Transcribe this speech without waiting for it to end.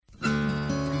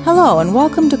Hello and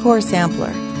welcome to Core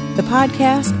Sampler, the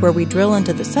podcast where we drill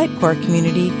into the Sitecore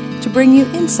community to bring you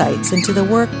insights into the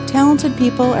work talented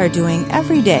people are doing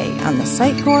every day on the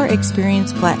Sitecore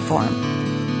Experience platform.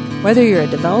 Whether you're a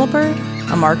developer,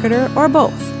 a marketer, or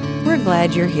both, we're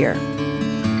glad you're here.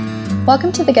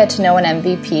 Welcome to the Get to Know an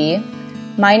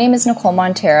MVP. My name is Nicole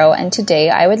Montero, and today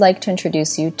I would like to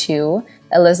introduce you to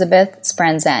Elizabeth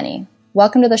Spranzani.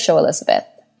 Welcome to the show, Elizabeth.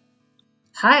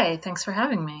 Hi, thanks for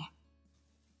having me.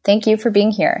 Thank you for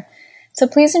being here. So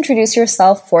please introduce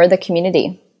yourself for the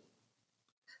community.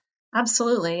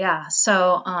 Absolutely, yeah.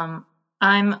 So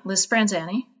I'm Liz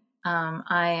Spranzani.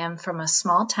 I am from a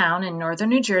small town in northern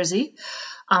New Jersey,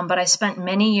 but I spent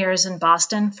many years in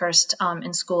Boston, first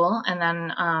in school and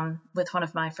then with one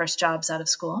of my first jobs out of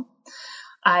school.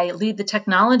 I lead the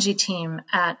technology team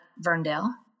at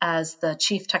Verndale as the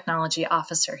Chief Technology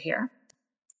Officer here.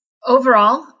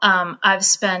 Overall, I've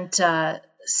spent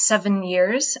 7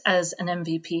 years as an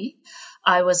MVP.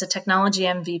 I was a technology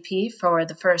MVP for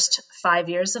the first 5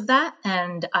 years of that,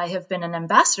 and I have been an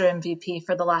ambassador MVP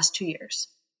for the last 2 years.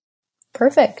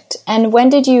 Perfect. And when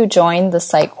did you join the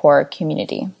Sitecore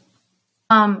community?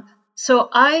 So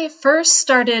I first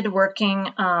started working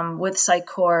with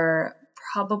Sitecore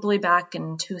probably back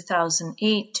in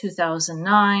 2008,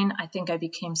 2009. I think I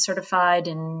became certified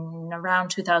in around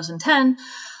 2010.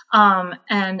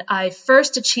 And I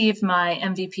first achieved my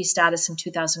MVP status in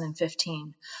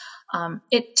 2015.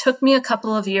 It took me a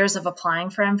couple of years of applying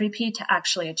for MVP to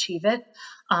actually achieve it.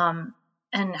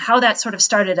 And how that sort of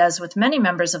started, as with many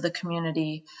members of the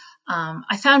community,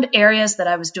 I found areas that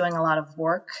I was doing a lot of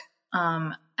work,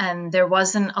 and there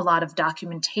wasn't a lot of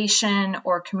documentation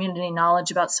or community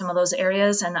knowledge about some of those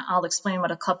areas, and I'll explain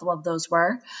what a couple of those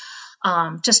were.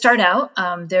 To start out,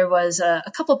 there was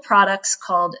a couple products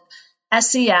called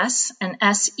SES and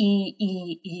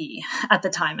SEEE at the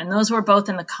time, and those were both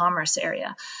in the commerce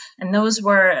area. And those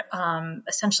were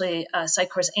essentially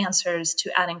Sitecore's answers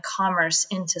to adding commerce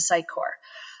into Sitecore.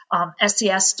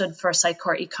 SES stood for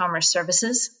Sitecore E-commerce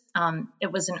Services.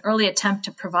 It was an early attempt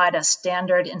to provide a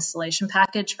standard installation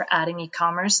package for adding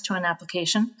e-commerce to an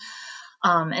application.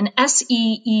 And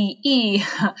SEEE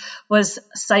was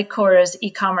Sitecore's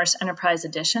e-commerce enterprise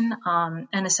edition.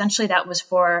 And essentially that was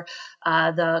for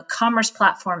the commerce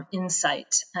platform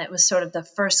Insight. It was sort of the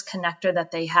first connector that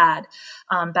they had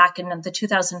back in the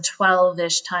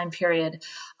 2012-ish time period.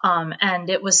 And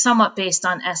it was somewhat based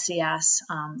on SES.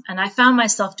 And I found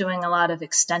myself doing a lot of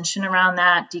extension around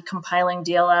that, decompiling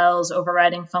DLLs,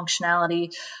 overriding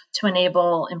functionality to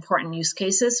enable important use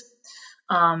cases.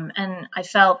 And I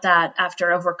felt that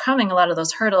after overcoming a lot of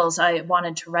those hurdles, I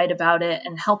wanted to write about it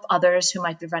and help others who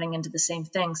might be running into the same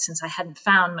thing, since I hadn't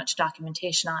found much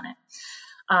documentation on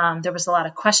it. There was a lot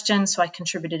of questions, so I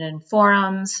contributed in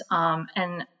forums,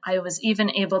 and I was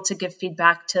even able to give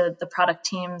feedback to the product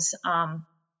teams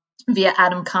via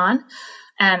Adam Kahn.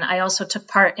 And I also took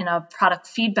part in a product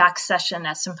feedback session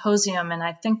at Symposium, and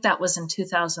I think that was in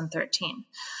 2013.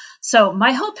 So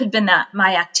my hope had been that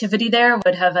my activity there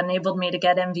would have enabled me to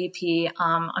get MVP.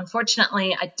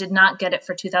 Unfortunately, I did not get it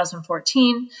for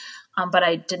 2014, but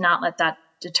I did not let that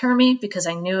deter me because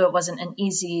I knew it wasn't an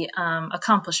easy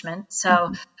accomplishment.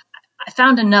 So I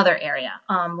found another area,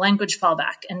 language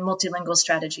fallback and multilingual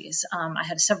strategies. I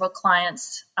had several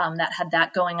clients that had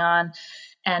that going on,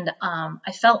 and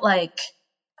I felt like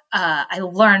I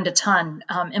learned a ton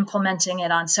implementing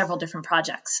it on several different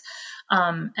projects.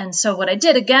 And so what I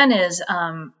did again is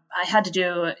I had to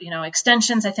do,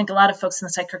 extensions. I think a lot of folks in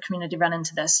the Sitecore community run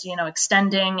into this,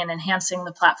 extending and enhancing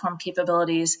the platform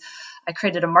capabilities. I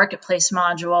created a marketplace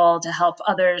module to help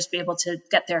others be able to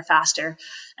get there faster.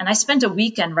 And I spent a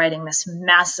weekend writing this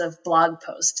massive blog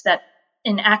post that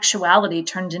in actuality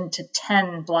turned into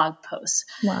 10 blog posts.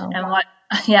 Wow. And what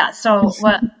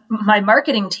my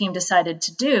marketing team decided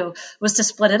to do was to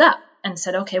split it up and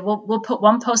said, okay, we'll put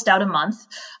one post out a month,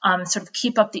 sort of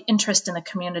keep up the interest in the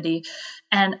community.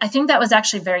 And I think that was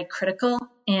actually very critical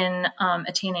in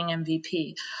attaining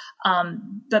MVP.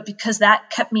 But because that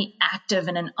kept me active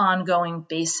in an ongoing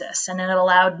basis, and it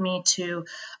allowed me to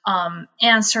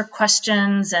answer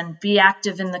questions and be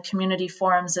active in the community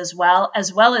forums as well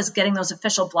as getting those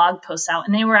official blog posts out.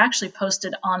 And they were actually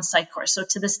posted on Sitecore. So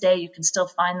to this day, you can still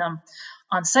find them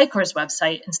on Sitecore's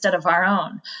website instead of our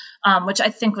own, which I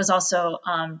think was also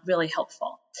really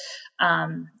helpful.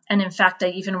 And in fact,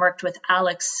 I even worked with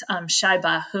Alex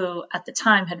Scheiba, who at the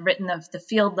time had written the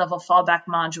field level fallback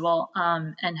module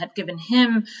and had given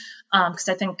him, because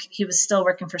I think he was still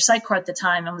working for Sitecore at the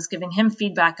time, and was giving him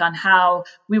feedback on how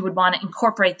we would want to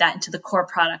incorporate that into the core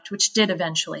product, which did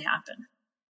eventually happen.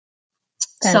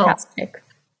 Fantastic.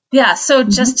 Yeah. So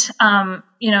just,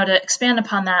 to expand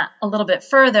upon that a little bit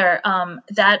further,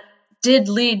 that did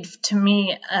lead to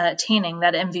me attaining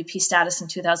that MVP status in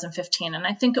 2015. And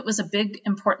I think it was a big,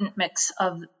 important mix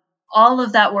of all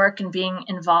of that work and being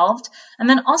involved, and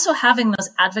then also having those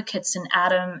advocates in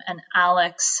Adam and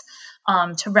Alex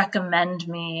to recommend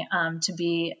me to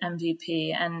be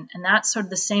MVP. And that's sort of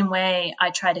the same way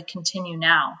I try to continue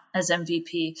now as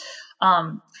MVP,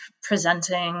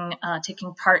 presenting,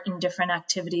 taking part in different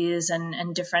activities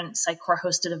and different Sitecore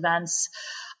hosted events,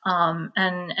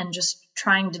 and just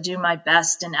trying to do my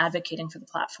best in advocating for the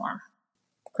platform.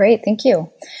 Great, thank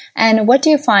you. And what do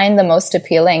you find the most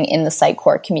appealing in the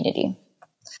Sitecore community?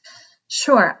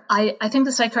 Sure. I think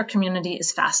the Sitecore community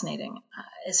is fascinating.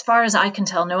 As far as I can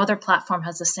tell, no other platform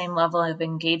has the same level of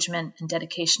engagement and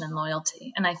dedication and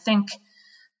loyalty. And I think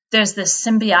there's this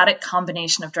symbiotic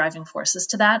combination of driving forces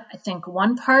to that. I think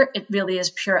one part, it really is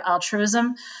pure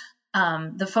altruism.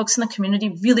 The folks in the community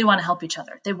really want to help each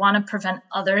other. They want to prevent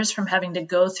others from having to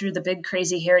go through the big,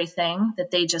 crazy, hairy thing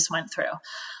that they just went through.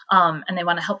 And they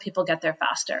want to help people get there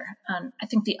faster. I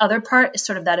think the other part is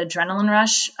sort of that adrenaline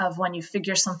rush of when you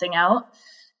figure something out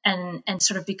and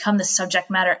sort of become the subject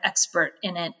matter expert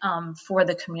in it for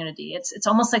the community. It's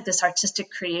almost like this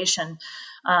artistic creation.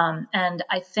 And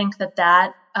I think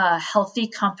that healthy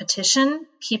competition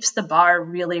keeps the bar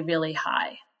really, really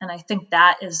high. And I think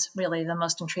that is really the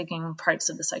most intriguing parts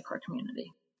of the Sitecore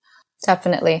community.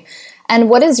 Definitely. And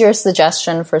what is your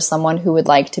suggestion for someone who would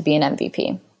like to be an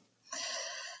MVP?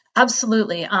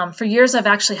 Absolutely. For years, I've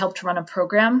actually helped run a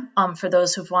program for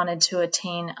those who've wanted to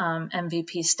attain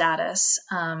MVP status.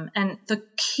 And the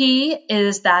key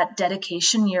is that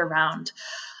dedication year round.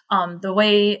 The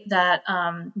way that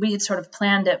we had sort of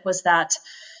planned it was that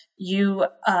you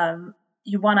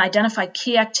want to identify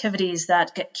key activities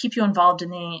that keep you involved in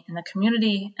the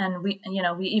community, and we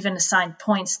even assigned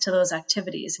points to those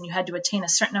activities, and you had to attain a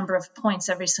certain number of points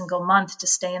every single month to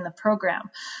stay in the program.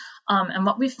 And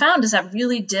what we found is that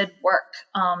really did work.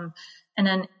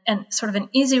 And sort of an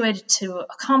easy way to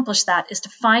accomplish that is to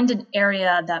find an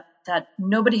area that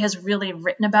nobody has really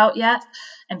written about yet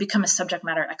and become a subject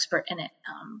matter expert in it.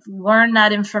 Learn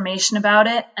that information about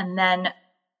it and then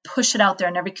push it out there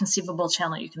in every conceivable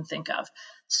channel you can think of.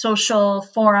 Social,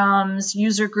 forums,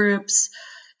 user groups,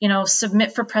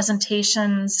 submit for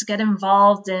presentations, get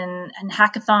involved in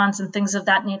hackathons and things of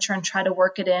that nature and try to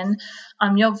work it in.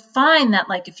 You'll find that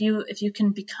if you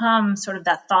can become sort of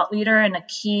that thought leader in a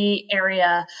key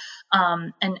area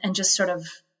and just sort of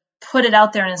put it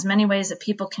out there in as many ways that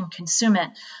people can consume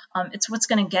it, it's what's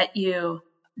going to get you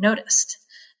noticed.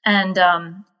 And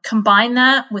combine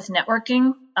that with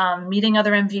networking, meeting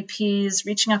other MVPs,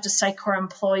 reaching out to Sitecore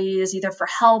employees, either for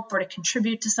help or to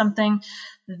contribute to something.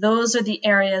 Those are the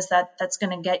areas that's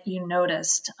going to get you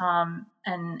noticed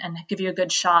and give you a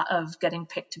good shot of getting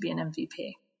picked to be an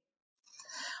MVP.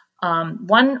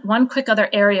 One quick other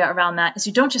area around that is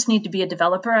you don't just need to be a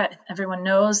developer. Everyone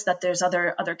knows that there's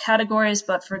other categories,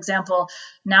 but for example,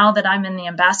 now that I'm in the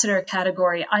ambassador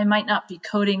category, I might not be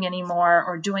coding anymore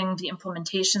or doing the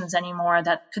implementations anymore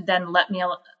that could then let me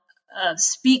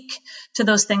speak to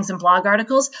those things in blog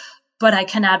articles, but I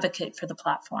can advocate for the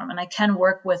platform and I can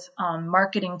work with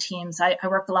marketing teams. I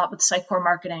work a lot with Sitecore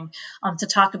marketing to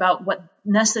talk about what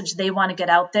message they want to get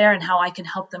out there and how I can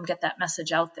help them get that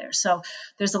message out there. So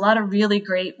there's a lot of really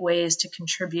great ways to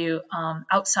contribute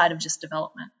outside of just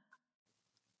development.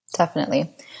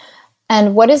 Definitely.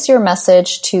 And what is your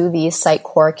message to the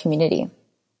Sitecore community?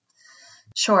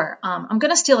 Sure. I'm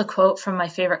going to steal a quote from my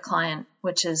favorite client,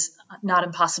 which is Not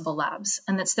Impossible Labs.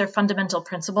 And it's their fundamental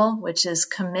principle, which is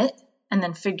commit and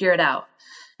then figure it out.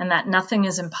 And that nothing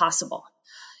is impossible.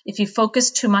 If you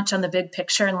focus too much on the big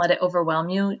picture and let it overwhelm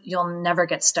you, you'll never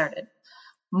get started.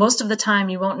 Most of the time,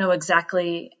 you won't know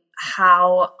exactly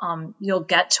how you'll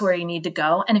get to where you need to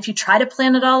go. And if you try to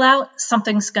plan it all out,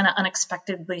 something's going to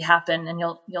unexpectedly happen and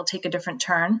you'll take a different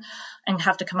turn and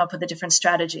have to come up with a different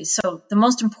strategy. So the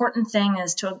most important thing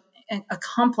is to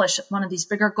accomplish one of these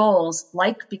bigger goals,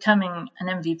 like becoming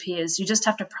an MVP, is you just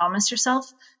have to promise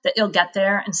yourself that you'll get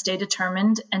there and stay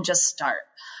determined and just start.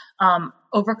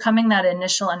 Overcoming that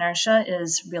initial inertia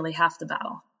is really half the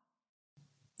battle.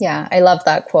 Yeah, I love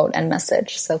that quote and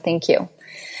message. So thank you.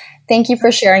 Thank you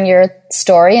for sharing your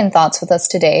story and thoughts with us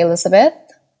today, Elizabeth.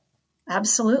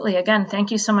 Absolutely. Again,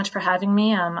 thank you so much for having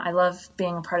me. I love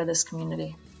being a part of this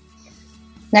community.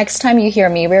 Next time you hear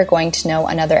me, we're going to know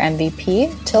another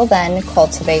MVP. Till then,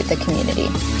 cultivate the community.